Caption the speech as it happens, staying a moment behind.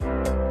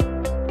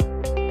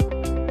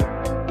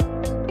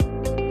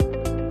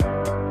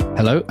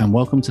Hello and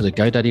welcome to the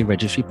GoDaddy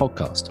Registry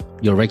podcast,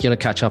 your regular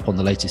catch-up on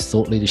the latest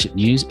thought leadership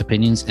news,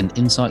 opinions and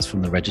insights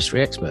from the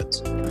registry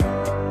experts.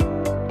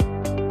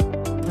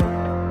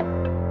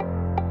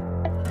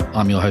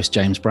 I'm your host,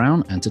 James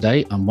Brown, and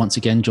today I'm once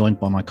again joined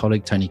by my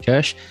colleague, Tony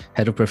Kirsch,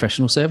 Head of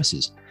Professional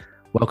Services.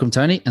 Welcome,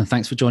 Tony, and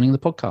thanks for joining the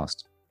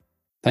podcast.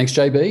 Thanks,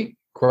 JB.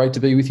 Great to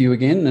be with you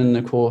again. And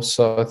of course,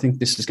 I think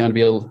this is going to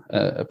be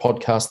a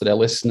podcast that our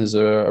listeners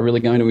are really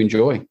going to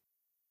enjoy.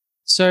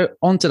 So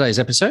on today's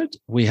episode,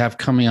 we have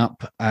coming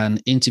up an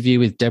interview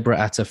with Deborah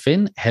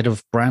Atta-Finn, Head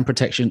of Brand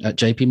Protection at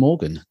JP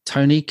Morgan.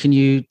 Tony, can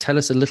you tell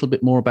us a little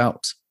bit more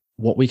about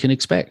what we can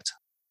expect?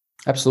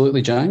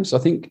 Absolutely, James. I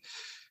think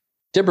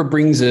Deborah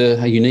brings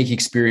a unique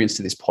experience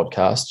to this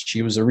podcast.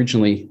 She was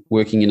originally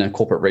working in a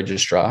corporate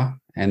registrar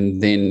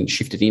and then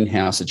shifted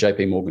in-house at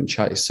JP Morgan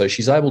Chase. So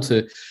she's able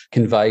to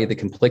convey the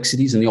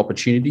complexities and the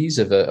opportunities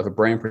of a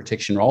brand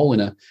protection role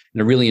in a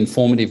really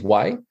informative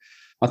way.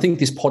 I think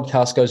this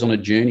podcast goes on a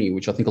journey,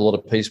 which I think a lot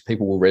of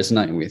people will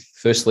resonate with.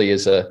 Firstly,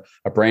 as a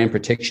brand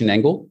protection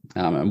angle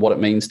and what it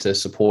means to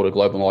support a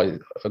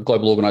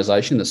global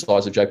organisation the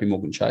size of JP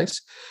Morgan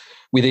Chase.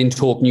 We then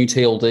talk new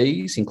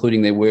TLDs,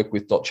 including their work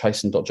with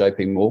 .chase and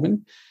 .jp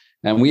Morgan.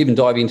 And we even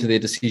dive into their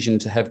decision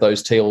to have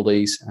those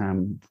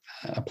TLDs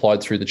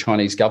applied through the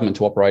Chinese government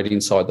to operate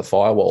inside the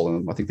firewall.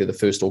 And I think they're the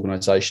first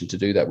organisation to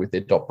do that with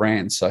their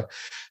 .brand. So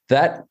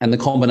that and the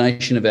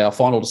combination of our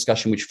final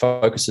discussion, which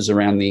focuses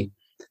around the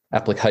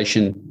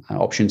application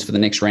options for the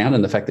next round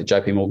and the fact that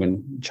JP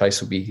Morgan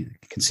Chase will be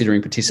considering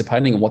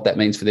participating and what that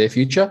means for their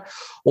future.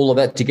 All of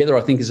that together,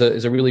 I think, is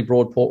a really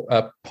broad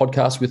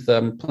podcast with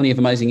plenty of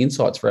amazing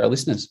insights for our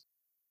listeners.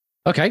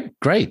 Okay,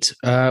 great.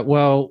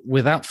 Well,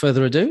 without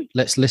further ado,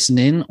 let's listen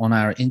in on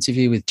our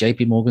interview with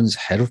JP Morgan's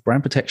Head of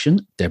Brand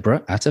Protection,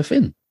 Deborah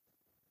Atta-Finn.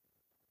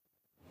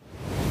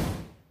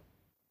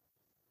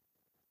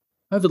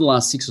 Over the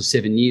last 6 or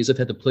 7 years, I've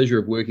had the pleasure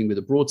of working with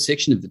a broad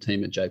section of the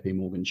team at JP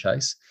Morgan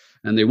Chase,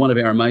 and they're one of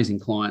our amazing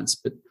clients,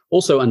 but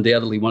also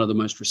undoubtedly one of the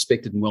most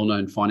respected and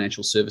well-known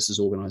financial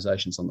services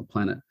organisations on the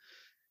planet.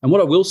 And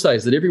what I will say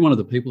is that every one of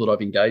the people that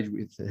I've engaged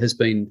with has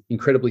been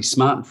incredibly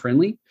smart and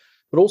friendly,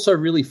 but also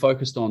really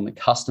focused on the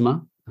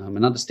customer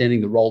and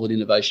understanding the role that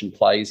innovation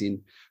plays in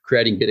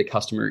creating better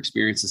customer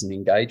experiences and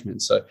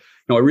engagement. So,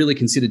 I really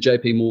consider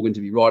JP Morgan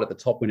to be right at the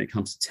top when it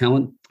comes to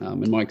talent.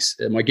 And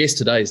my guest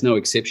today is no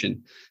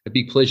exception. A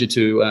big pleasure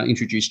to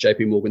introduce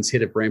JP Morgan's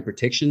Head of Brand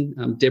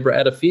Protection, Deborah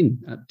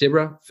Atta-Finn.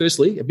 Deborah,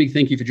 firstly, a big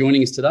thank you for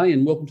joining us today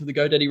and welcome to the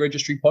GoDaddy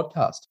Registry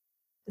podcast.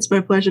 It's my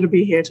pleasure to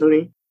be here,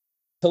 Tony.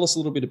 Tell us a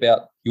little bit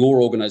about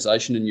your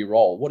organisation and your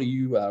role. What are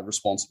you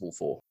responsible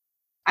for?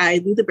 I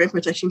lead the brand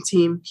protection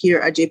team here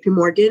at JP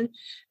Morgan.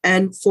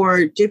 And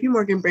for JP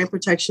Morgan Brand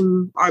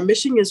Protection, our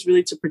mission is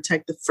really to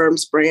protect the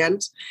firm's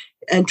brand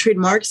and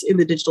trademarks in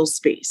the digital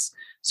space.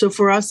 So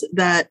for us,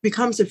 that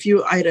becomes a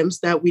few items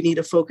that we need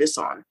to focus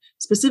on.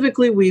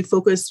 Specifically, we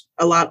focus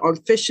a lot on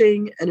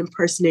phishing and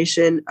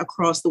impersonation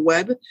across the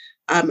web.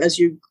 As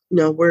you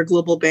know, we're a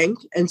global bank.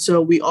 And so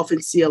we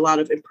often see a lot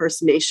of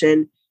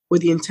impersonation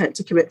with the intent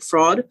to commit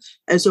fraud.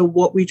 And so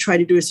what we try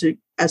to do is to,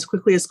 as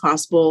quickly as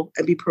possible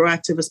and be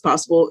proactive as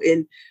possible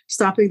in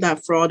stopping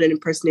that fraud and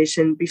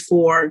impersonation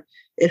before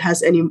it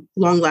has any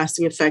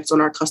long-lasting effects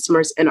on our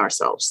customers and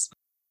ourselves.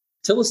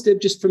 Tell us,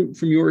 Deb, just from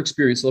your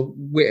experience,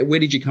 where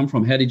did you come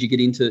from? How did you get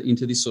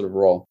into this sort of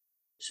role?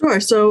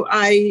 Sure. So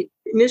I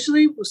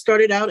initially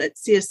started out at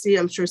CSC.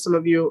 I'm sure some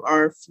of you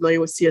are familiar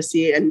with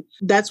CSC. And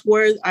that's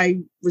where I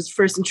was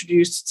first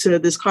introduced to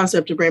this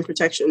concept of brand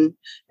protection.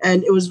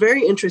 And it was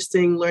very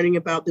interesting learning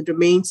about the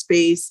domain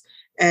space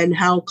and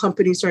how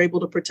companies are able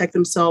to protect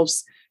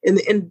themselves in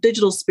the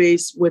digital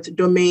space with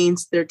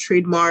domains, their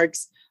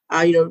trademarks,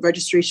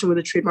 registration with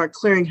a trademark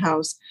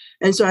clearinghouse.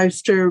 And so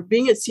after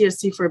being at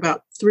CSC for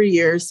about 3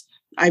 years,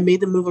 I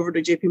made the move over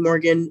to JP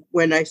Morgan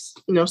when I,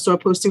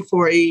 started posting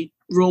for a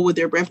role with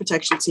their brand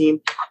protection team,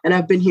 and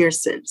I've been here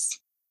since.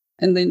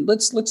 And then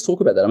let's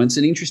talk about that. I mean, it's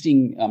an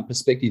interesting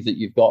perspective that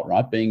you've got,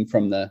 right? Being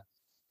from the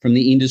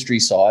industry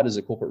side as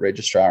a corporate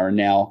registrar, and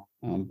now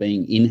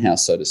being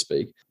in-house, so to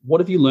speak. What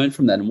have you learned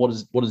from that, and what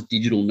does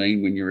digital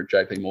mean when you're at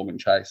JP Morgan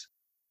Chase?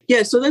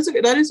 Yeah, so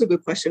that is a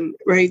good question,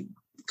 right?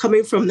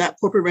 Coming from that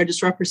corporate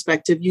registrar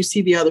perspective, you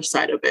see the other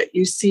side of it.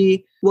 You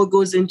see what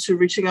goes into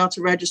reaching out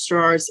to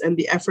registrars and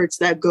the efforts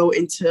that go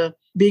into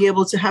being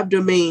able to have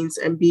domains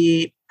and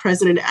be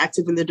present and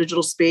active in the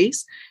digital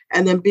space.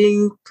 And then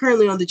being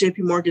currently on the JP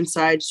Morgan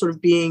side, sort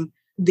of being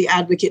the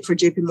advocate for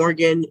JP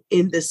Morgan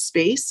in this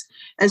space.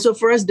 And so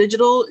for us,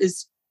 digital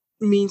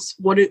means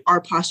what is our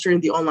posture in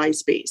the online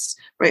space,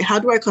 right? How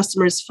do our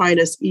customers find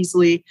us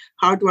easily?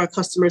 How do our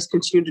customers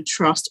continue to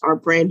trust our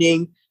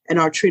branding and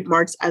our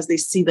trademarks as they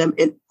see them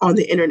on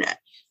the internet?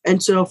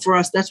 And so for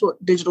us, that's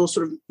what digital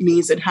sort of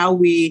means, and how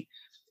we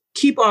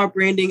keep our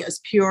branding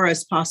as pure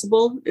as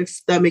possible,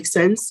 if that makes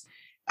sense.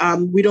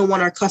 We don't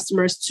want our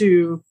customers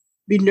to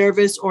be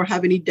nervous or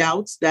have any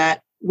doubts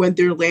that when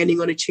they're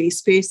landing on a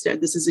Chase page, that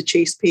this is a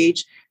Chase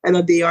page and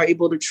that they are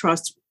able to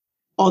trust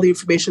all the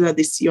information that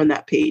they see on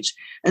that page.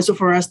 And so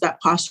for us, that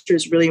posture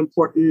is really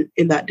important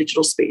in that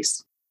digital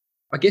space.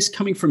 I guess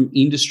coming from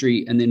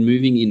industry and then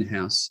moving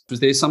in-house, was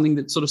there something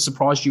that sort of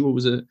surprised you or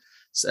was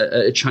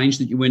a change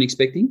that you weren't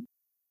expecting?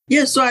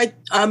 Yeah, so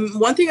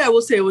one thing I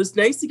will say, it was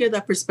nice to get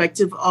that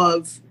perspective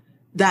of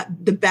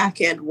the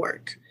back end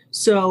work.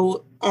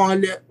 So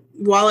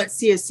while at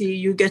CSE,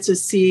 you get to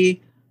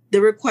see the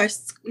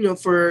requests,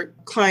 for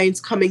clients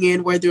coming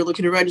in where they're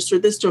looking to register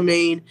this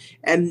domain,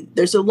 and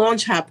there's a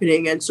launch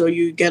happening, and so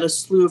you get a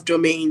slew of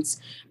domains,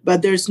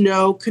 but there's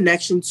no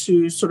connection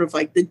to sort of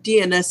like the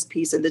DNS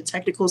piece and the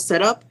technical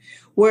setup.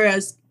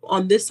 Whereas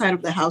on this side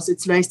of the house,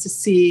 it's nice to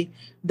see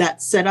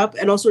that setup,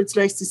 and also it's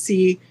nice to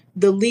see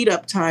the lead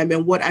up time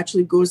and what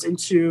actually goes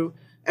into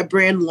a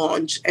brand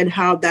launch and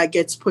how that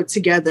gets put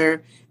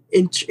together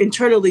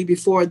internally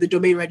before the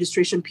domain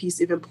registration piece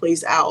even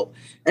plays out.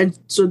 And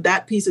so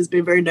that piece has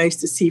been very nice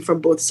to see from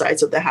both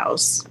sides of the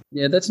house.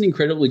 Yeah, that's an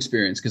incredible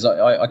experience, because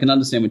I can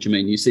understand what you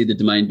mean. You see the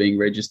domain being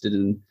registered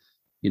and,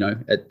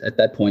 at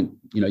that point,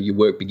 your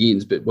work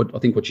begins. But I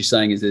think what you're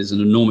saying is there's an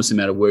enormous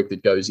amount of work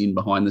that goes in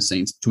behind the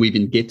scenes to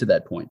even get to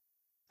that point.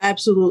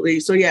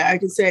 Absolutely. So yeah, I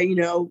can say,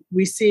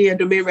 we see a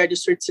domain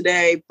registered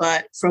today,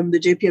 but from the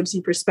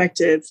JPMC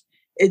perspective,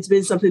 it's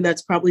been something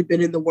that's probably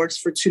been in the works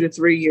for 2 to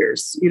 3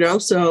 years,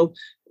 So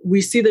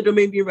we see the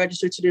domain being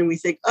registered today and we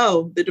think,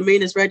 oh, the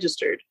domain is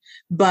registered.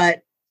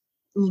 But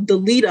the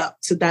lead up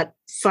to that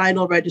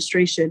final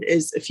registration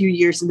is a few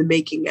years in the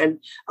making, and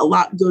a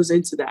lot goes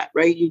into that,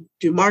 right? You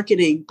do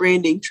marketing,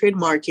 branding,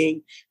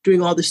 trademarking,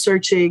 doing all the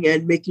searching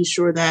and making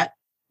sure that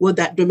what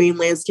that domain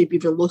landscape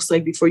even looks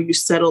like before you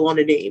settle on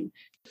a name.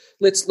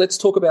 Let's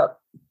talk about,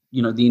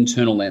 the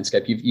internal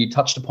landscape. You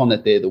touched upon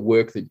that there, the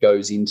work that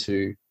goes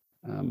into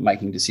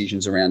making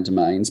decisions around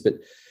domains. But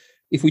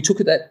if we took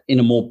that in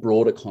a more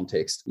broader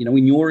context,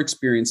 in your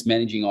experience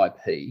managing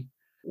IP,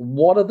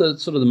 what are the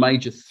sort of the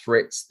major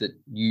threats that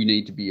you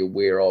need to be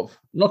aware of,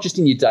 not just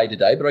in your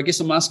day-to-day, but I guess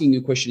I'm asking you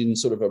a question in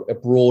sort of a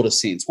broader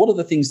sense. What are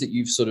the things that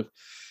you've sort of,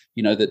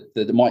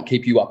 that might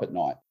keep you up at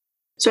night?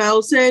 So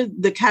I'll say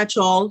the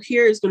catch-all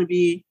here is going to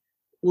be,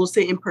 we'll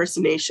say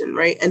impersonation,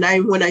 right? And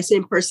when I say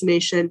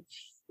impersonation,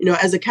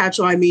 as a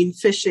catch-all, I mean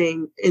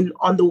phishing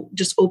on the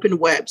just open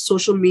web,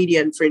 social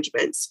media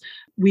infringements.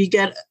 We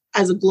get,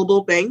 as a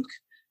global bank,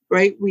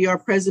 right? We are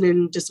present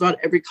in just about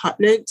every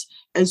continent.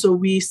 And so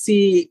we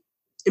see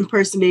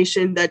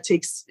impersonation that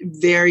takes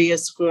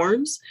various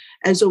forms.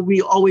 And so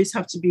we always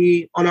have to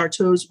be on our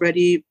toes,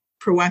 ready,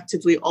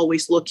 proactively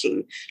always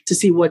looking to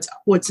see what's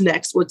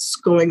next, what's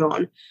going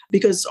on.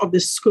 Because of the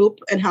scope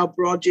and how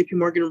broad JP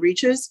Morgan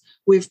reaches,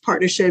 we have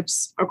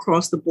partnerships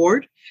across the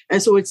board.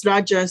 And so it's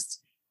not just,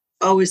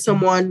 is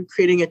someone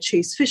creating a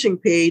Chase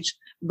phishing page,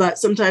 but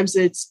sometimes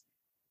it's,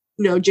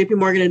 JP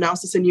Morgan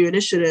announces a new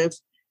initiative,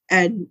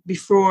 and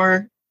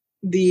before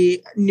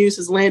the news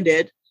has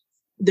landed,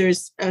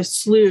 there's a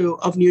slew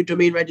of new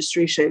domain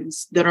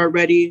registrations that are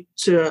ready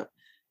to,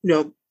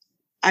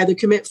 either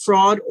commit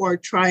fraud or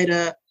try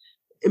to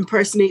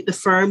impersonate the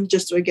firm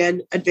just to,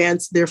 again,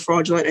 advance their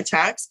fraudulent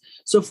attacks.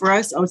 So for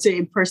us, I would say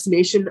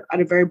impersonation at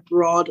a very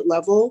broad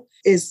level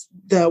is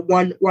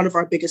one of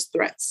our biggest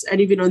threats. And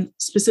even on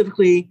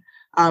specifically,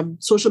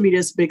 social media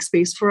is a big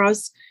space for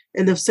us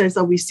in the sense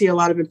that we see a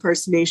lot of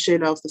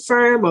impersonation of the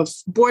firm, of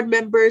board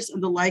members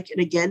and the like. And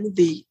again,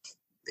 the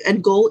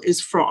end goal is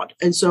fraud.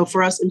 And so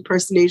for us,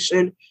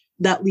 impersonation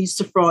that leads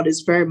to fraud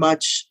is very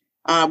much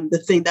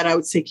the thing that I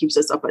would say keeps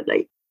us up at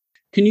night.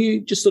 Can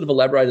you just sort of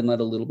elaborate on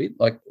that a little bit?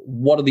 Like,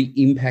 what are the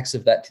impacts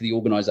of that to the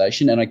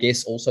organization and I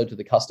guess also to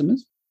the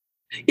customers?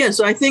 Yeah,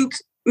 so I think,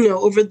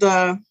 over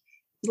the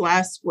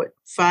last,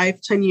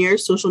 5-10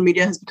 years, social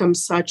media has become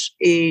such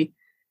a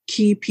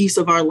key piece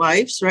of our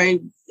lives, right?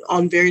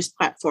 On various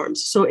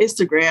platforms. So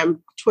Instagram,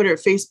 Twitter,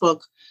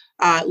 Facebook,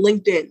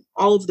 LinkedIn,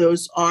 all of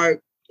those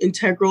are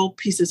integral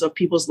pieces of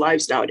people's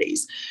lives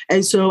nowadays.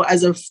 And so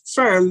as a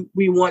firm,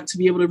 we want to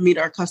be able to meet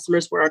our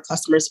customers where our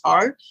customers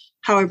are.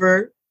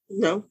 However,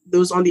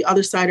 those on the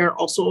other side are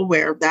also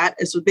aware of that.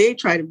 And so they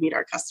try to meet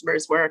our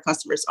customers where our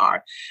customers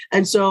are.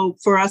 And so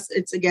for us,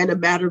 it's again a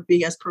matter of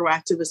being as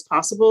proactive as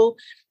possible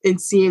in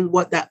seeing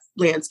what that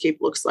landscape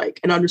looks like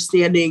and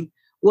understanding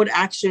what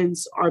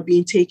actions are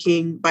being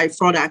taken by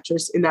fraud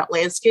actors in that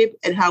landscape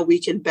and how we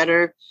can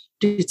better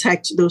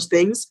detect those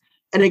things.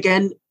 And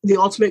again, the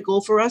ultimate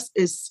goal for us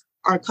is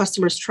our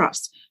customers'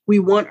 trust. We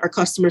want our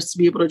customers to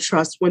be able to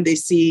trust when they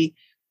see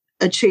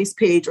a Chase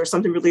page or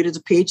something related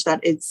to page that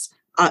it's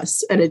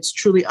us and it's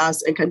truly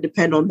us and can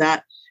depend on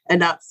that and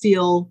not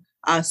feel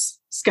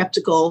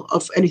skeptical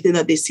of anything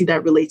that they see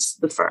that relates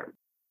to the firm.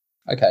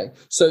 Okay.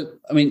 So,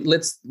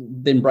 let's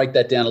then break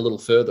that down a little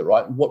further,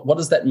 right? What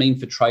does that mean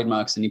for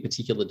trademarks and in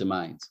particular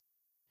domains?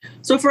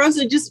 So for us,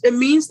 it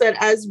means that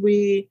as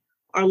we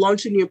are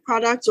launching new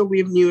products or we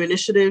have new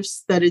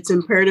initiatives, that it's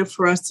imperative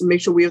for us to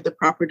make sure we have the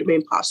proper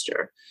domain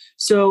posture.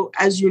 So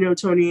as you know,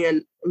 Tony,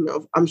 and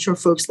I'm sure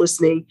folks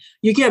listening,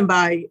 you can't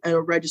buy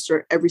or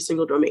register every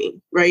single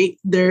domain, right?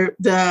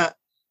 The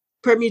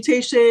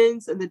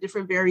permutations and the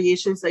different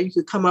variations that you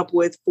could come up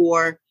with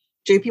for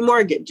JP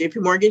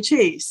Morgan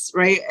Chase,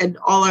 right? And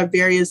all our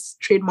various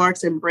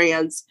trademarks and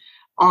brands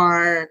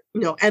are,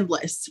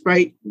 endless,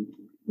 right?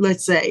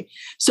 let's say.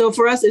 So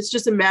for us, it's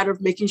just a matter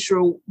of making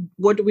sure,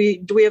 what do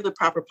we have the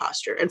proper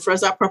posture? And for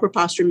us, that proper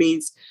posture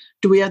means,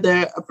 do we have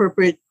the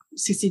appropriate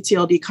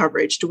CCTLD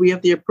coverage? Do we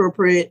have the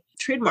appropriate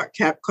trademark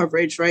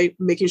coverage, right?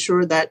 Making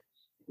sure that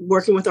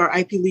working with our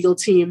IP legal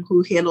team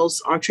who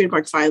handles our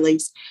trademark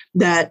filings,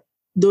 that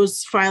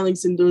those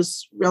filings in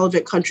those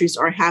relevant countries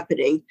are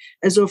happening.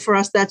 And so for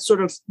us, that's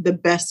sort of the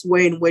best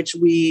way in which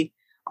we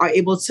are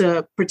able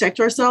to protect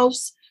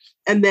ourselves.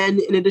 And then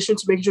in addition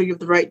to making sure you have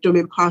the right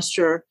domain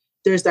posture,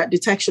 there's that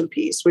detection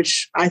piece,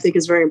 which I think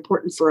is very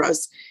important for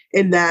us,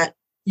 in that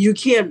you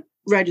can't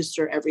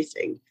register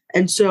everything.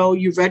 And so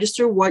you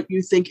register what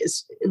you think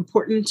is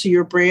important to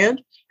your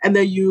brand, and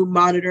then you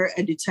monitor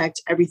and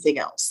detect everything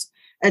else.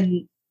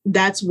 And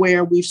that's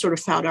where we've sort of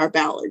found our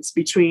balance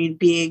between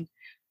being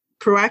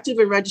proactive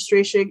in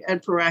registration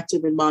and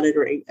proactive in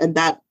monitoring. And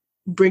that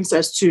brings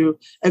us to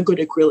a good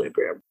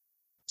equilibrium.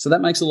 So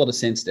that makes a lot of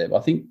sense, Deb. I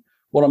think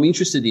what I'm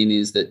interested in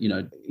is that,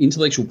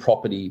 intellectual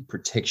property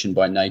protection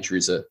by nature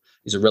is a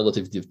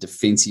relatively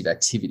defensive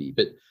activity.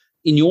 But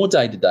in your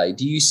day-to-day,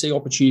 do you see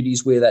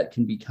opportunities where that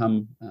can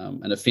become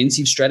an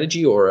offensive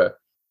strategy, or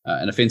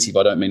an offensive,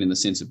 I don't mean in the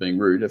sense of being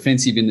rude,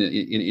 offensive in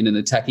an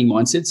attacking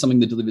mindset, something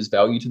that delivers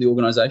value to the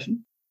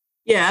organization?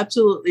 Yeah,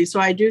 absolutely. So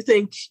I do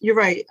think you're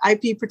right.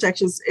 IP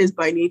protections is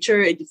by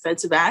nature a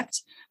defensive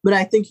act, but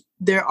I think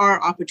there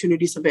are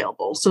opportunities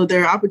available. So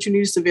there are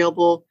opportunities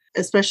available,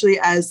 especially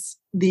as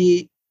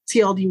the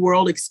TLD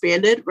world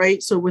expanded,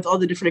 right? So with all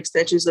the different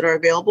extensions that are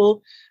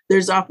available,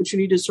 there's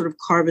opportunity to sort of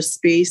carve a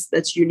space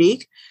that's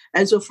unique.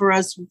 And so for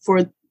us,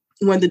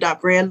 when the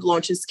 .brand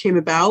launches came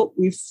about,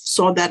 we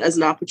saw that as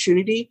an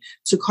opportunity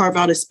to carve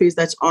out a space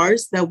that's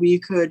ours, that we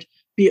could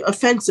be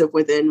offensive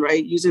within,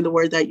 right? Using the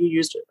word that you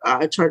used,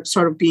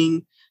 sort of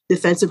being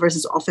defensive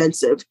versus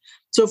offensive.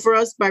 So for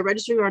us, by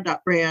registering our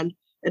 .brand,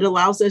 it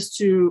allows us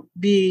to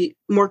be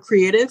more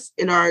creative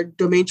in our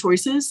domain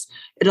choices.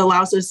 It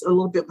allows us a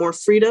little bit more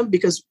freedom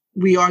because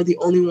we are the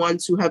only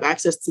ones who have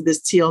access to this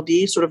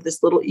TLD, sort of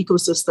this little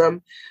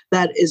ecosystem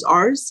that is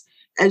ours.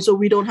 And so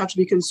we don't have to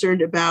be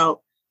concerned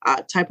about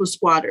typo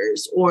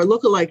squatters or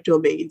lookalike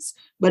domains,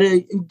 but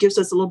it gives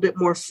us a little bit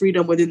more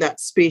freedom within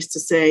that space to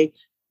say,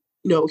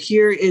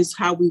 here is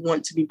how we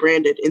want to be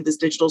branded in this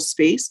digital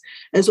space.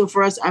 And so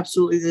for us,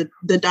 absolutely,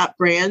 the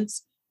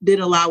 .brands did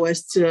allow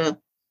us to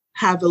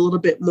have a little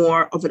bit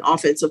more of an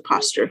offensive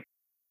posture.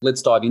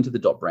 Let's dive into the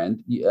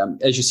 .brand.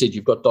 As you said,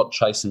 you've got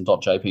 .chase and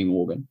 .JP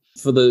Morgan.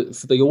 For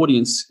the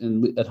audience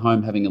at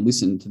home having a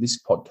listen to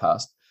this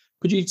podcast,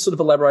 could you sort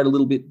of elaborate a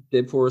little bit,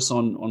 Deb, for us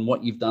on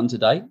what you've done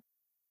today?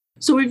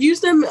 So we've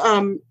used them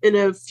in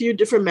a few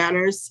different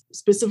manners.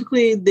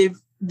 Specifically,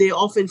 they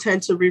often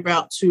tend to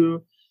reroute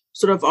to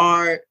sort of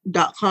our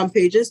 .com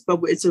pages, but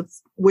it's a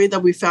way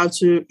that we found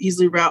to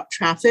easily route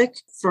traffic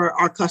for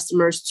our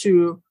customers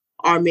to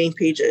our main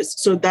pages.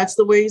 So that's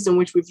the ways in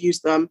which we've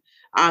used them.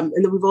 And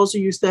then we've also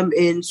used them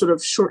in sort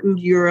of shortened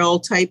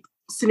URL type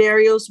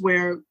scenarios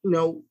where,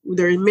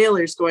 there are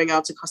mailers going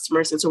out to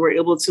customers. And so we're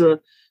able to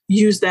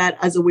use that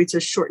as a way to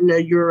shorten a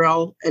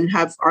URL and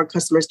have our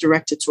customers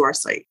directed to our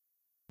site.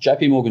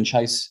 JP Morgan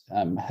Chase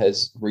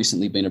has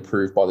recently been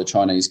approved by the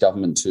Chinese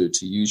government to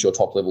use your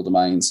top level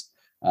domains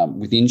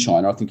within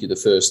China. I think you're the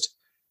first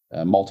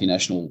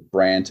multinational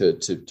brand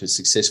to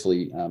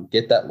successfully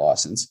get that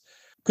license.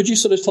 Could you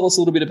sort of tell us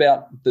a little bit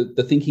about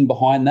the thinking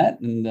behind that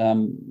and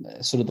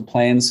sort of the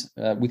plans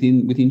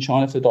within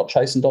China for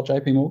 .chase and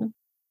 .JP Morgan?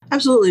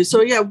 Absolutely.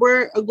 So yeah,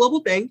 we're a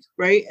global bank,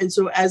 right? And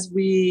so as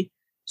we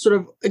sort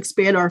of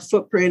expand our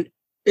footprint,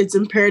 it's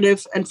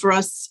imperative. And for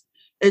us,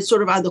 it's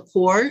sort of at the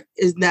core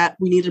is that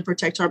we need to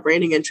protect our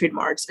branding and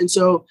trademarks. And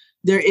so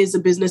there is a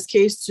business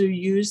case to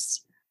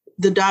use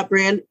the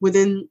 .brand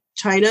within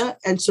China.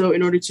 And so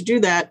in order to do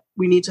that,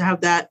 we need to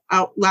have that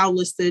out loud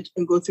listed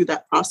and go through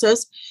that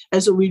process.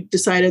 And so we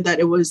decided that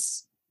there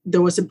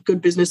was a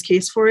good business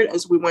case for it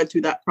as we went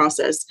through that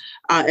process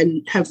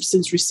and have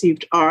since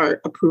received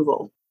our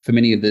approval. For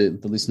many of the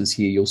listeners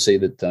here, you'll see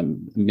that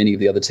many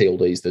of the other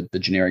TLDs, the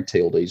generic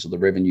TLDs or the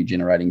revenue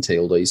generating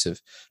TLDs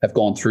have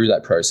gone through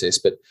that process.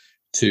 But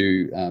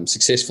to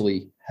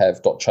successfully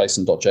have .chase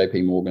and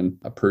 .JP Morgan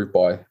approved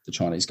by the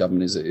Chinese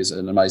government is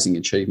an amazing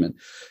achievement.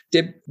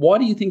 Deb, why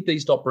do you think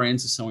these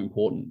 .brands are so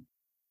important?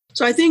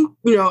 So I think,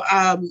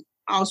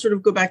 I'll sort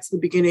of go back to the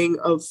beginning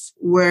of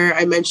where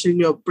I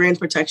mentioned, brand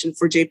protection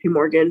for JP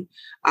Morgan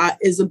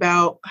is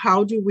about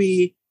how do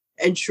we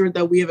ensure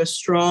that we have a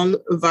strong,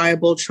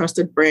 viable,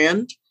 trusted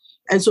brand.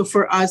 And so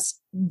for us,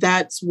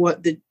 that's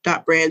what the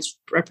 .brands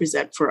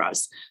represent for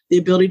us. The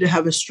ability to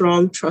have a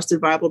strong,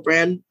 trusted, viable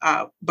brand,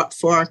 but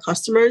for our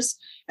customers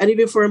and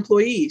even for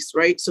employees,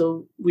 right?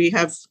 So we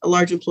have a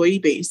large employee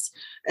base.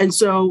 And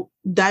so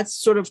that's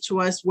sort of to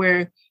us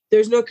where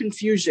there's no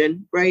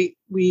confusion, right?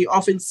 We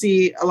often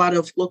see a lot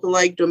of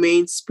lookalike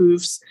domain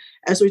spoofs.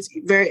 And so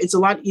it's a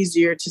lot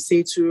easier to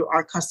say to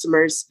our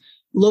customers,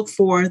 look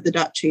for the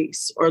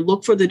 .chase or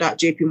look for the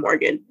 .JP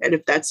Morgan. And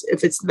if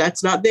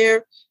that's not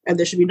there and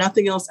there should be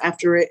nothing else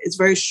after it, it's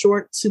very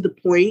short to the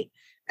point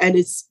and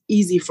it's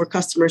easy for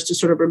customers to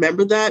sort of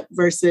remember that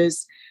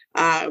versus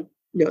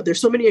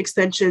there's so many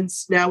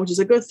extensions now, which is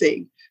a good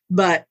thing,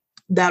 but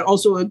that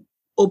also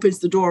opens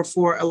the door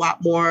for a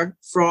lot more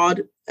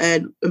fraud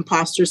and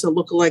imposters and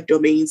lookalike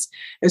domains.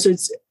 And so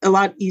it's a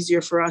lot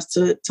easier for us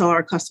to tell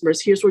our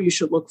customers, here's what you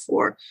should look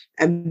for.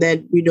 And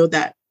then we know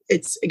that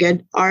it's,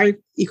 again, our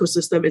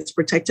ecosystem, it's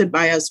protected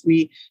by us.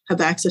 We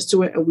have access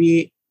to it and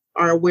we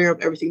are aware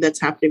of everything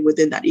that's happening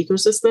within that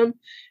ecosystem.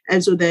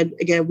 And so then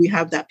again, we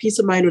have that peace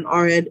of mind on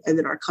our end, and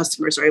then our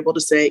customers are able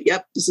to say,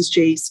 yep, this is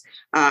Chase.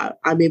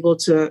 I'm able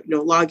to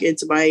log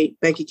into my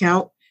bank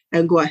account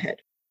and go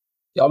ahead.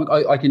 Yeah,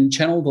 I can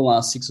channel the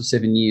last 6 or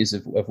 7 years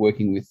of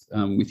working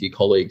with your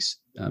colleagues,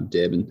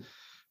 Deb, and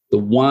the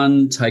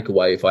one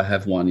takeaway, if I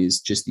have one,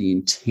 is just the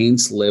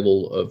intense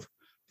level of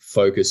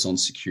focus on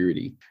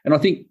security. And I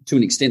think to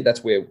an extent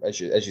that's where, as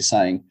you're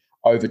saying,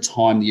 over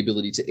time, the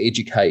ability to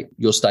educate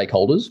your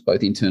stakeholders,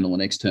 both internal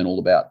and external,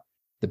 about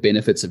the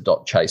benefits of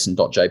 .chase and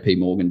 .jp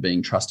Morgan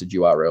being trusted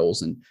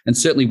URLs and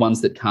certainly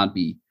ones that can't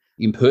be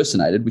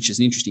impersonated, which is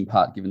an interesting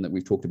part given that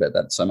we've talked about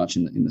that so much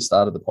in the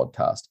start of the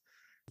podcast.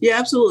 Yeah,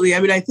 absolutely.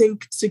 I mean, I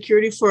think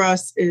security for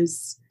us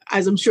is,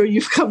 as I'm sure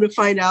you've come to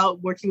find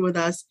out working with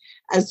us,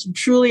 as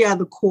truly at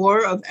the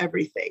core of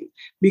everything.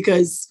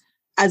 Because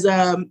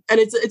and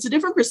it's a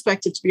different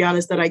perspective, to be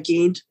honest, that I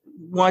gained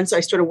once I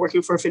started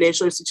working for a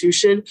financial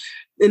institution,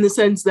 in the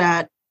sense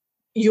that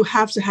you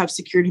have to have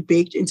security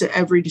baked into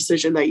every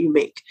decision that you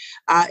make.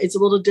 It's a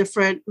little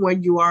different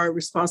when you are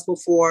responsible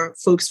for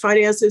folks'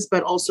 finances,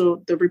 but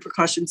also the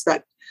repercussions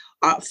that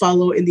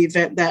follow in the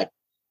event that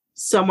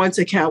someone's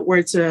account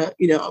were to,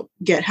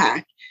 get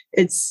hacked.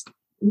 It's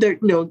there,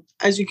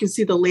 as you can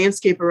see, the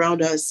landscape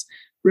around us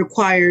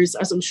requires,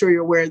 as I'm sure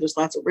you're aware, there's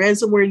lots of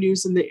ransomware in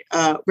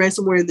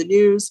the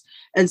news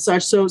and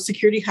such. So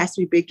security has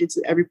to be baked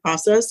into every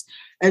process.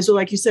 And so,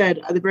 like you said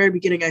at the very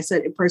beginning, I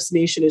said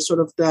impersonation is sort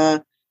of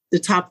the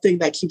top thing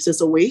that keeps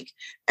us awake.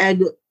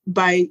 And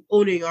by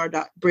owning our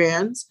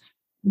brands,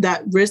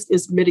 that risk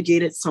is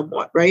mitigated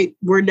somewhat, right?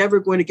 We're never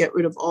going to get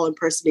rid of all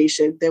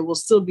impersonation. There will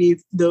still be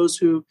those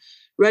who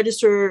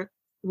register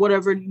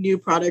whatever new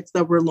products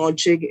that we're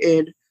launching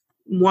in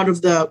one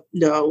of the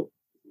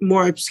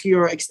more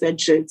obscure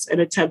extensions and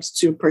attempts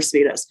to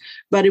impersonate us.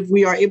 But if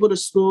we are able to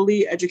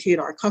slowly educate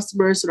our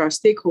customers and our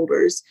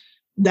stakeholders,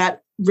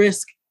 that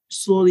risk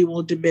slowly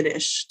will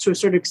diminish to a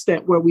certain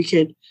extent where we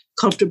can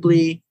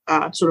comfortably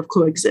sort of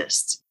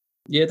coexist.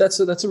 Yeah, that's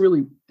a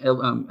really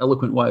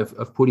eloquent way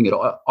of putting it.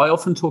 I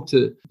often talk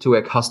to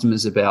our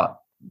customers about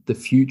the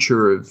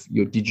future of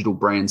your digital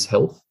brand's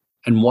health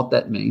and what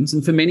that means.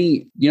 And for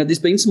many, there's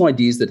been some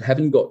ideas that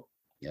haven't got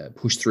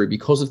pushed through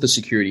because of the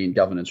security and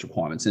governance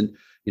requirements. And,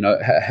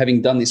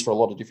 having done this for a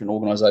lot of different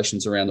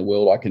organizations around the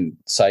world, I can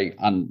say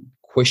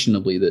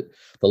unquestionably that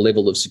the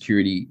level of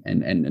security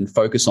and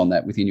focus on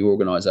that within your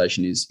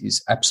organization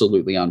is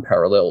absolutely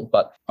unparalleled.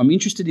 But I'm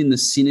interested in the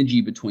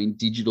synergy between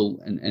digital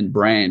and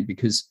brand,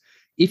 because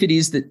if it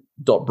is that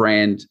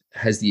 .brand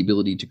has the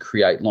ability to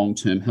create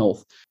long-term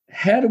health,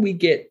 how do we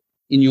get,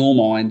 in your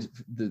mind,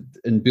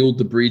 and build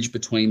the bridge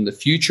between the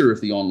future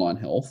of the online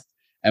health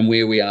and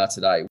where we are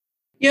today?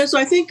 Yeah, so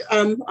I think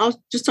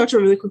I'll just touch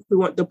on really quickly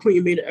the point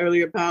you made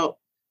earlier about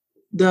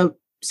the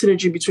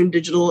synergy between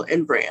digital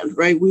and brand,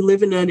 right? We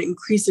live in an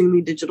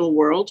increasingly digital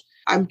world.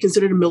 I'm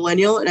considered a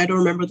millennial, and I don't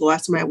remember the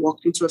last time I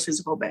walked into a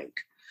physical bank,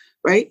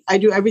 right? I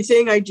do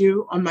everything I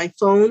do on my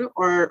phone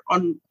or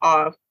on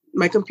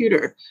my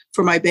computer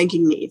for my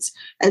banking needs.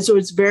 And so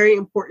it's very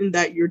important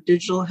that your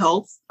digital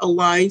health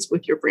aligns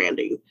with your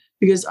branding,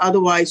 because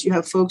otherwise you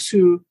have folks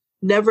who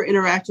never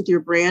interact with your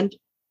brand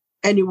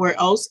anywhere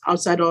else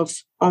outside of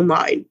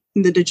online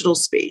in the digital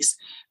space.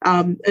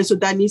 And so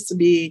that needs to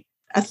be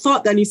a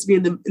thought that needs to be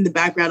in the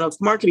background of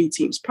marketing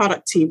teams,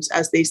 product teams,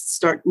 as they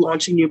start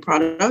launching new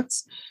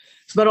products,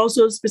 but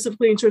also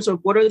specifically in terms of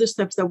what are the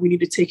steps that we need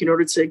to take in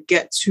order to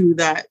get to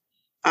that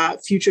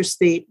future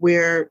state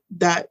where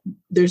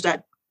there's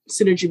that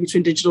synergy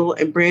between digital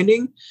and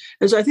branding.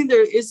 And so I think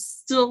there is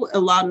still a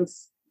lot of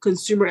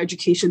consumer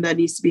education that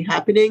needs to be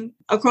happening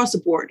across the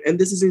board. And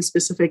this isn't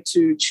specific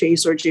to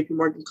Chase or JP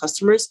Morgan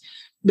customers,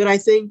 but I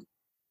think,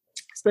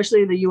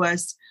 especially in the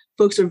US,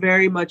 folks are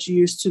very much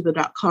used to the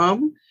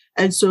 .com.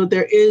 And so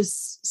there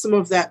is some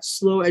of that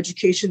slow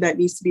education that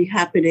needs to be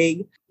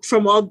happening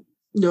from all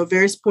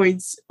various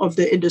points of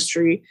the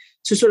industry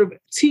to sort of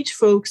teach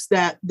folks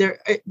that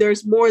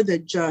there's more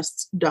than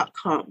just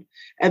 .com,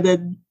 and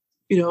then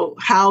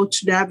how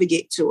to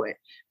navigate to it.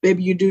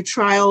 Maybe you do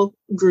trial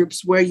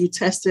groups where you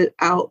test it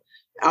out,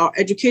 our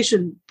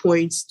education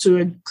points to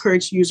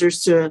encourage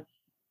users to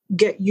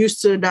get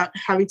used to not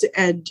having to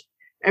end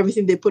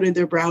everything they put in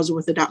their browser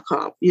with a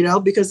 .com,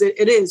 because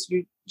it is,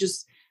 you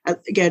just,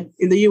 again,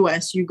 in the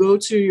US, you go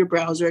to your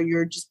browser,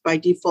 you're just by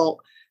default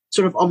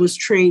sort of almost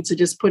trained to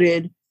just put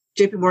in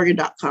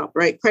jpmorgan.com,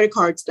 right?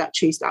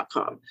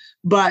 Creditcards.chase.com.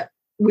 But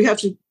we have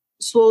to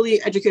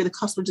slowly educate the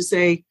customer to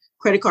say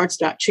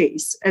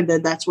creditcards.chase, and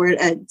then that's where it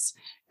ends.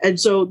 And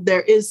so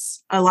there is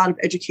a lot of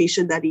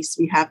education that needs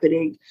to be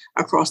happening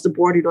across the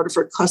board in order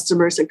for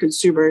customers and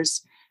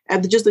consumers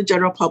and just the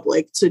general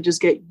public to just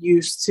get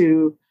used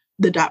to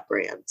the dot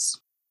brands.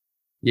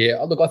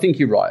 Yeah, look, I think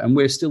you're right, and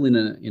we're still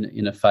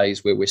in a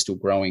phase where we're still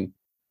growing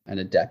and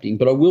adapting.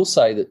 But I will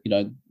say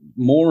that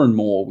more and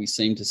more we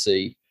seem to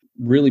see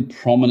really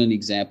prominent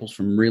examples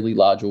from really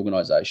large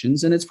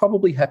organisations, and it's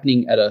probably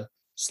happening at a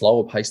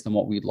slower pace than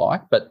what we'd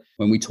like. But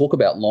when we talk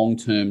about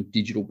long-term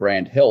digital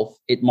brand health,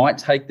 it might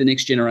take the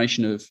next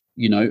generation of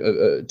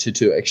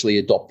to actually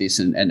adopt this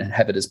and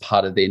have it as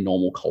part of their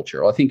normal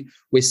culture. I think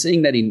we're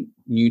seeing that in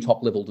new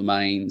top-level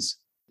domains.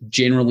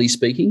 Generally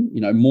speaking,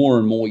 more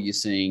and more you're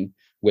seeing,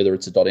 whether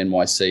it's a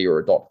 .nyc or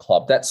a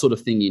 .club, that sort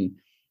of thing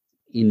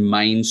in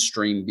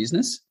mainstream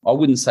business. I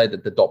wouldn't say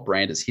that the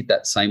 .brand has hit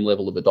that same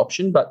level of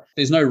adoption, but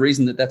there's no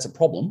reason that that's a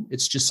problem.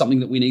 It's just something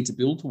that we need to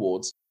build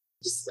towards.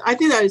 I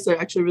think that is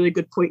actually a really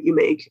good point you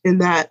make, in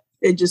that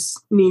it just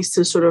needs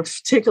to sort of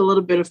take a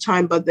little bit of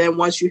time, but then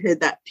once you hit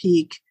that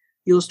peak,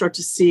 you'll start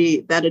to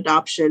see that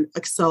adoption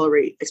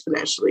accelerate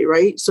exponentially,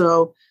 right?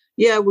 So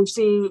yeah, we've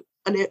seen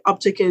an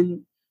uptick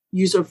in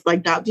use of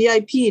like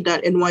 .vip,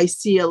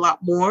 .nyc a lot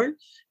more.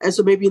 And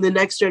so maybe in the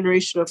next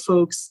generation of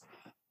folks,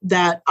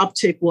 that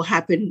uptick will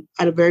happen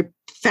at a very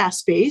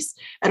fast pace.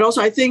 And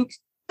also I think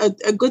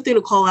a good thing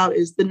to call out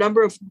is the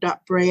number of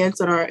brands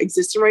that are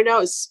existing right now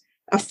is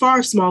a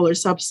far smaller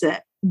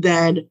subset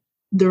than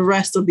the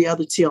rest of the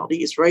other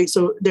TLDs, right?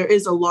 So there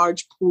is a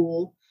large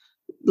pool,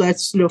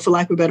 for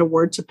lack of a better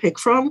word, to pick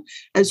from.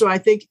 And so I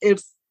think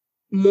if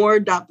more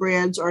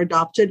brands are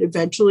adopted,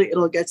 eventually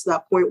it'll get to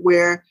that point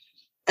where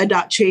a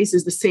 .chase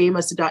is the same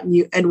as a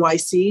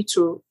 .nyc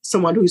to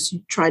someone who's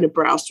trying to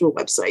browse through a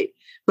website.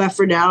 But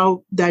for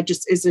now, that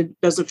just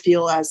doesn't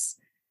feel as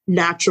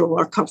natural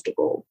or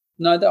comfortable.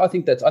 No, I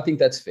think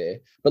that's fair.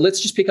 But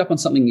let's just pick up on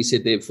something you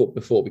said there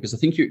before, because I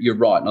think you're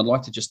right. And I'd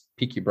like to just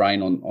pick your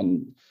brain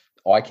on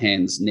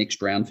ICANN's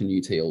next round for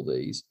new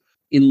TLDs.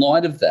 In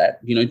light of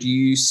that, do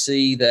you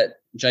see that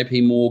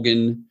JP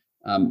Morgan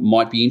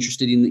might be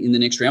interested in the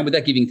next round,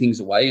 without giving things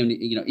away? And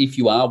if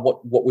you are,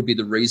 what would be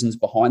the reasons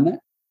behind that?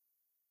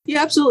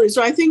 Yeah, absolutely.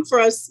 So I think for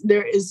us,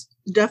 there is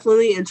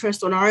definitely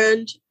interest on our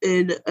end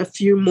in a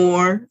few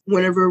more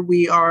whenever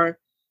we are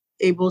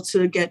able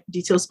to get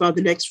details about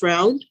the next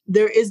round.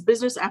 There is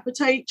business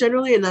appetite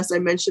generally. And as I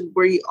mentioned,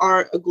 we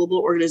are a global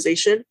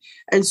organization.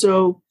 And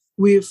so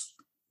we've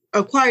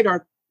acquired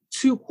our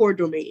two core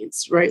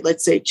domains, right?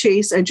 Let's say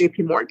Chase and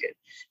JP Morgan.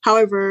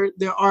 However,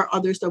 there are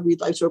others that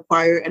we'd like to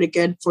acquire. And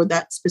again, for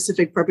that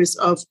specific purpose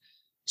of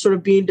sort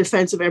of being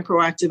defensive and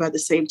proactive at the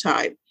same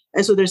time.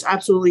 And so there's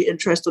absolutely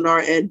interest on our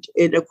end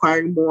in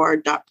acquiring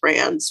more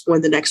brands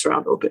when the next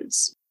round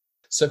opens.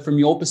 So from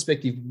your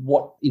perspective,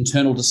 what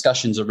internal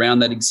discussions around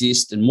that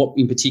exist, and what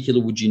in particular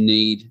would you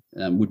need,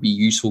 would be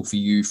useful for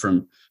you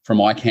from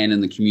ICANN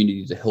and the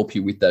community to help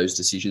you with those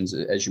decisions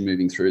as you're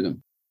moving through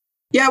them?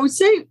 Yeah, I would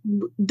say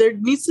there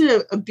needs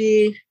to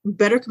be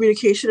better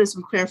communication and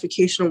some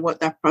clarification on what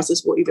that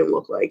process will even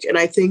look like. And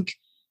I think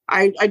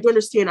I do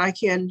understand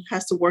ICANN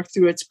has to work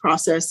through its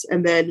process,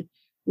 and then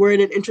we're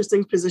in an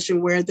interesting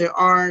position where there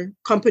are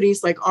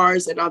companies like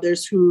ours and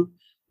others who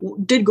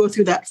did go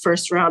through that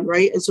first round,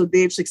 right? And so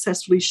they've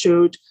successfully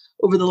showed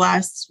over the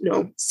last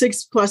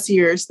 6+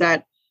 years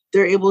that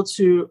they're able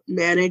to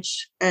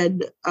manage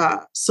and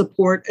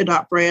support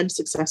a .brand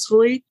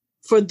successfully.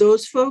 For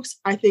those folks,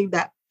 I think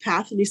that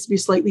path needs to be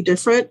slightly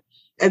different.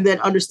 And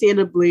then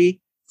understandably,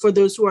 for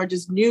those who are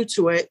just new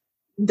to it,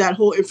 that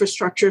whole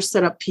infrastructure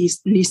setup piece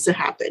needs to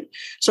happen.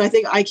 So I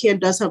think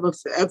ICANN does have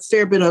a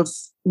fair bit of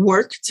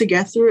work to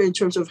get through in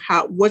terms of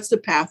what's the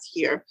path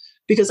here,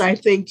 because I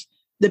think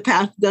the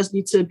path does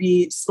need to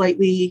be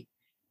slightly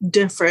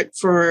different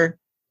for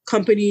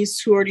companies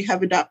who already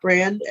have a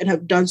 .brand and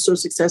have done so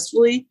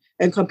successfully,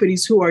 and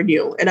companies who are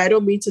new. And I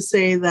don't mean to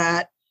say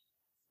that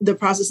the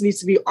process needs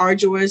to be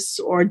arduous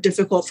or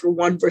difficult for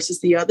one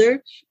versus the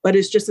other, but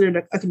it's just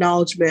an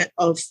acknowledgement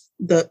of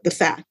the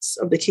facts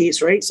of the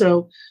case, right?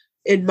 So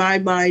in my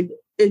mind,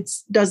 it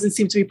doesn't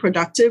seem to be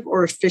productive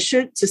or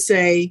efficient to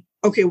say,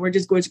 okay, we're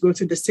just going to go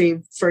through the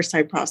same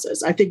first-time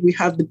process. I think we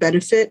have the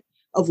benefit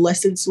of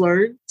lessons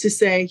learned to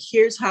say,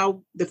 here's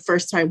how the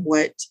first time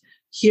went.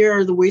 Here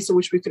are the ways in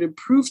which we could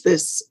improve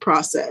this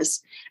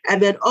process.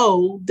 And then,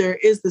 there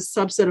is the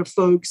subset of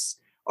folks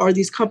or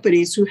these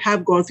companies who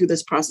have gone through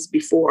this process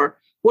before.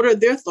 What are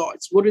their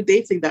thoughts? What do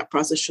they think that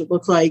process should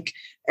look like?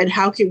 And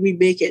how can we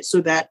make it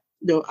so that,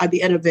 at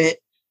the end of it,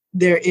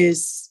 there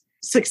is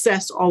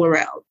success all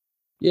around?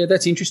 Yeah,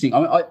 that's interesting.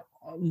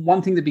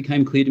 One thing that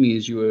became clear to me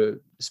as you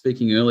were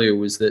speaking earlier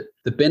was that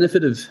the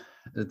benefit of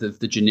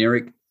the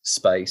generic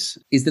space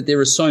is that there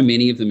are so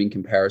many of them in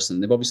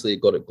comparison. They've obviously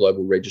got a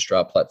global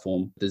registrar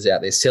platform that's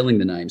out there selling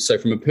the name. So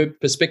from a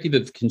perspective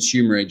of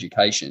consumer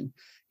education,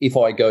 if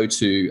I go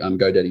to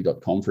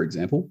GoDaddy.com, for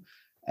example,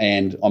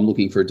 and I'm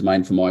looking for a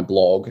domain for my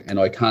blog and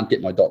I can't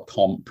get my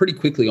 .com, pretty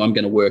quickly I'm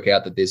going to work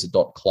out that there's a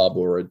 .club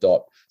or a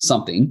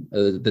 .something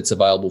that's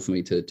available for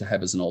me to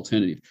have as an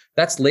alternative.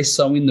 That's less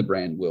so in the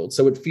brand world.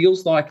 So it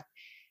feels like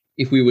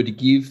if we were to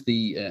give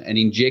an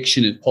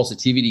injection of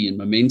positivity and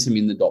momentum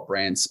in the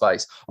 .brand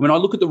space. I mean, I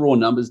look at the raw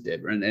numbers,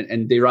 Deborah,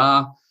 and there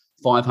are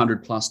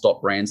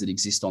 500+ .brands that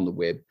exist on the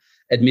web.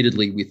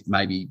 admittedly with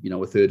maybe,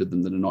 a third of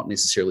them that are not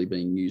necessarily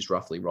being used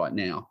roughly right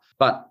now.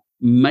 But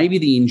maybe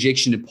the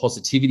injection of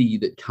positivity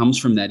that comes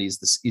from that is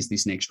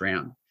this next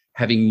round,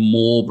 having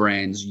more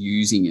brands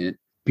using it,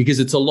 because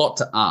it's a lot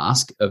to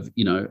ask of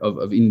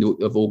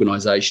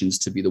organizations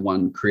to be the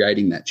one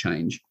creating that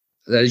change.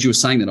 As you were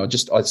saying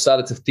that, I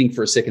started to think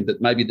for a second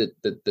that maybe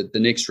the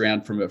next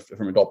round from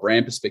a dot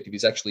brand perspective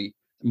is actually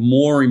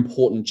more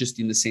important, just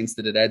in the sense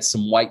that it adds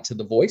some weight to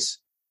the voice.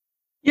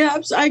 Yeah,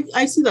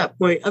 I see that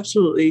point.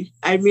 Absolutely.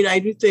 I mean, I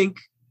do think,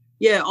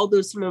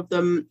 although some of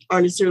them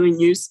aren't necessarily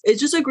news,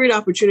 it's just a great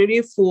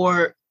opportunity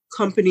for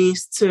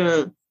companies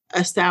to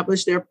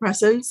establish their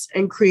presence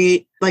and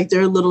create like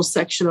their little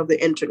section of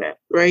the internet,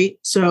 right?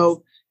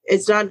 So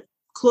it's not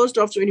closed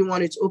off to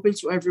anyone. It's open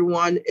to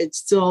everyone. It's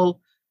still,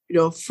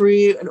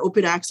 free and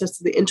open access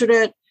to the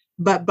internet.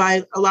 But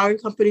by allowing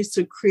companies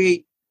to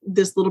create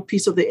this little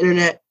piece of the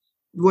internet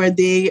where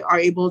they are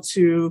able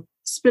to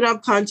spin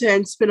up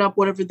content, spin up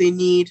whatever they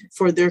need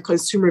for their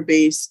consumer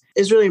base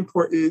is really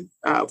important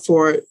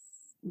for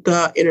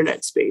the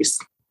internet space.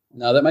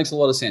 No, that makes a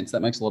lot of sense.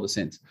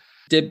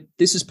 Deb,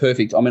 this is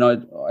perfect. I mean,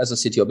 as I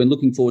said to you, I've been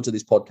looking forward to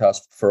this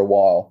podcast for a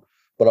while,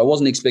 but I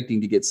wasn't expecting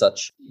to get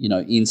such,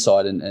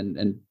 insight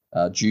and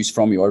juice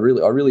from you. I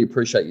really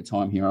appreciate your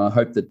time here, and I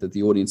hope that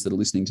the audience that are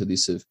listening to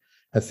this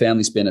have found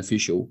this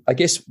beneficial. I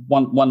guess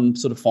one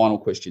sort of final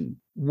question: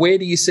 where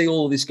do you see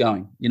all of this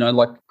going?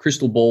 Like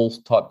crystal ball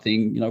type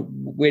thing.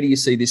 Where do you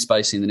see this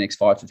space in the next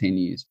 5 to 10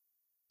 years?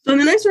 So in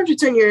the next 5 to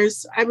 10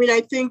 years, I mean,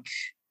 I think,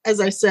 as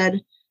I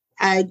said,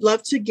 I'd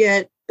love to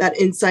get that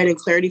insight and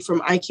clarity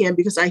from ICANN,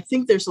 because I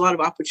think there's a lot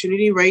of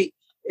opportunity, right?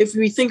 If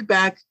we think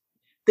back,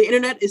 the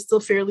internet is still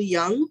fairly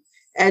young.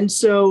 And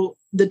so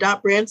the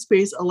 .brand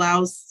space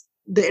allows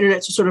the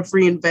internet to sort of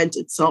reinvent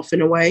itself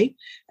in a way.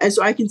 And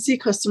so I can see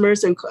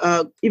customers and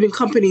even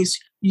companies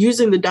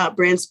using the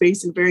 .brand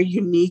space in very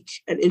unique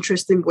and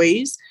interesting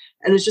ways.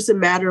 And it's just a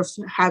matter of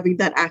having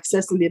that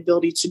access and the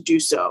ability to do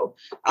so.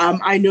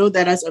 I know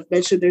that, as I've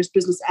mentioned, there's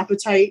business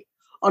appetite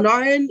on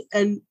our end,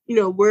 and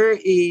we're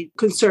a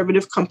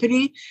conservative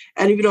company,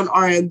 and even on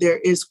our end, there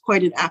is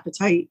quite an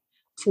appetite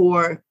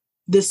for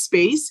this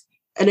space.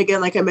 And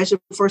again, like I mentioned,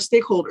 for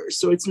stakeholders,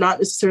 so it's not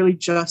necessarily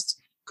just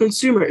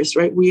consumers,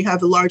 right? We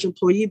have a large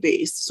employee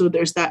base, so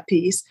there's that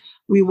piece.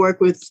 We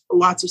work with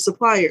lots of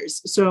suppliers,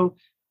 so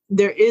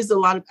there is a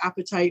lot of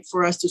appetite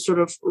for us to sort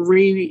of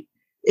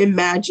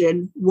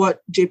reimagine what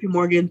JP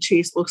Morgan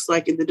Chase looks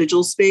like in the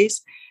digital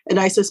space. And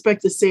I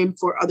suspect the same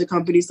for other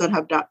companies that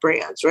have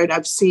 .brands, right?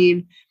 I've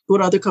seen what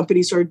other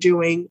companies are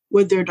doing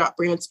with their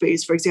 .brand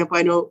space. For example,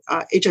 I know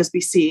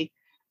HSBC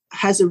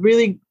has a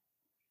really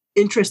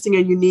interesting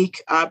and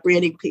unique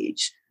branding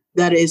page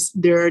that is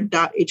their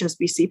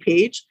 .hsbc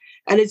page.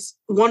 And it's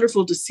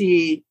wonderful to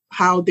see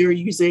how they're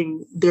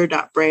using their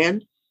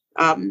 .brand.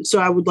 So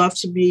I would love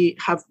to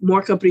have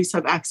more companies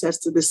have access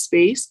to this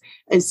space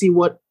and see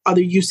what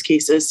other use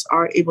cases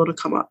are able to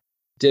come up.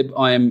 Deb,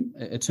 I am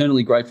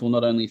eternally grateful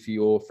not only for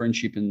your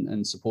friendship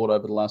and support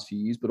over the last few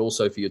years, but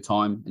also for your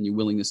time and your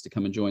willingness to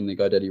come and join the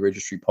GoDaddy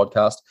Registry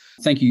podcast.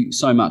 Thank you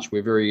so much.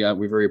 We're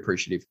very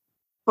appreciative.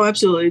 Oh,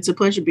 absolutely. It's a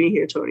pleasure being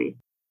here, Tony.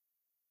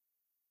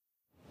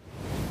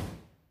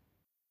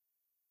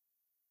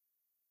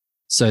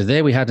 So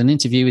there we had an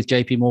interview with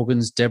JP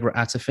Morgan's Deborah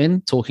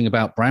Attafin talking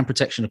about brand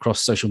protection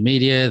across social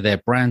media, their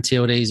brand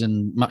TLDs,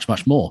 and much,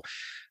 much more.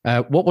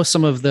 What were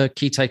some of the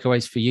key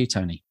takeaways for you,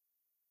 Tony?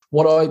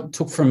 What I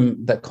took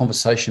from that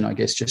conversation, I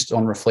guess, just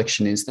on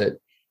reflection, is that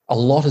a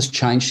lot has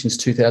changed since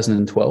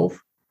 2012.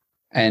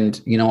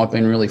 And, I've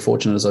been really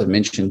fortunate, as I've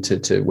mentioned,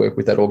 to work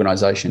with that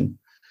organization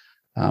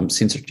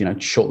since,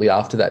 shortly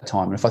after that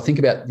time. And if I think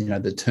about,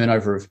 the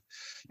turnover of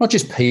not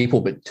just people,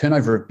 but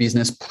turnover of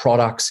business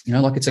products,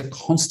 it's a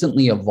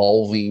constantly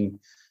evolving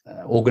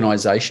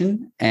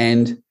organization.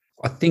 And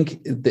I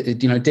think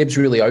that, Deb's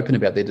really open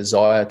about their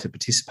desire to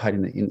participate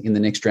in the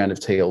next round of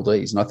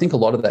TLDs. And I think a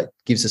lot of that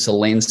gives us a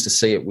lens to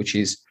see it, which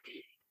is,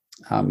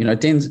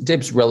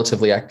 Deb's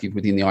relatively active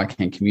within the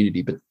ICANN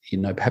community, but,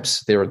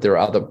 perhaps there are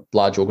other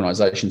large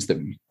organizations that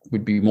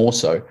would be more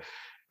so.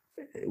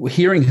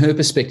 Hearing her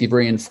perspective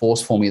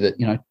reinforced for me that,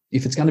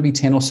 if it's going to be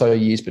 10 or so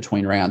years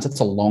between rounds,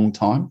 that's a long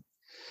time.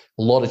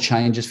 A lot of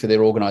changes for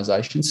their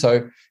organization.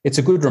 So it's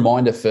a good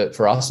reminder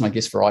for us, and I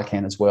guess for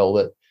ICANN as well,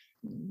 that,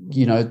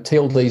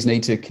 TLDs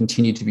need to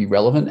continue to be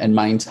relevant and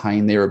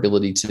maintain their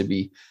ability to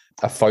be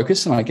a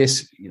focus. And I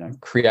guess,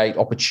 create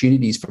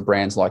opportunities for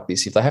brands like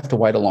this. If they have to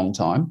wait a long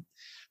time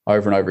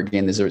over and over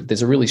again,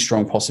 there's a really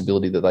strong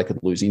possibility that they could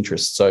lose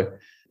interest. So,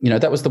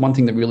 that was the one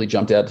thing that really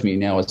jumped out to me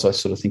now as I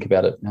sort of think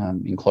about it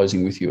in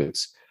closing with you.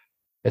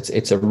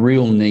 It's a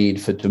real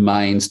need for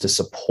domains to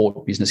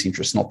support business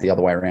interests, not the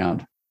other way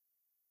around.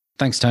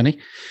 Thanks, Tony.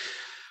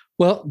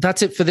 Well,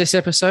 that's it for this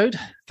episode.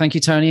 Thank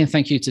you, Tony, and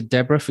thank you to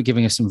Deborah for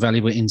giving us some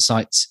valuable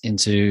insights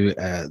into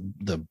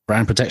the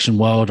brand protection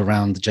world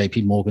around the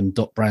JP Morgan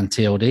 .brand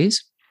TLDs.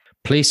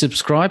 Please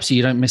subscribe so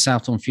you don't miss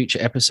out on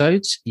future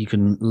episodes. You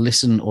can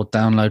listen or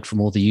download from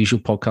all the usual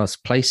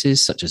podcast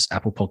places such as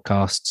Apple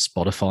Podcasts,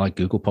 Spotify,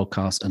 Google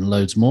Podcasts, and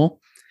loads more.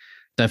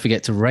 Don't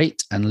forget to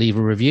rate and leave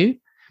a review.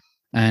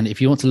 And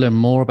if you want to learn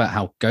more about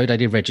how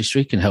GoDaddy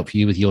Registry can help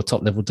you with your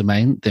top-level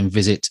domain, then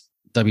visit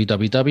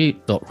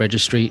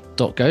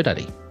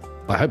www.registry.godaddy.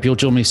 I hope you'll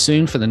join me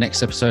soon for the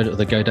next episode of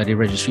the GoDaddy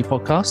Registry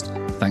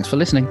podcast. Thanks for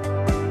listening.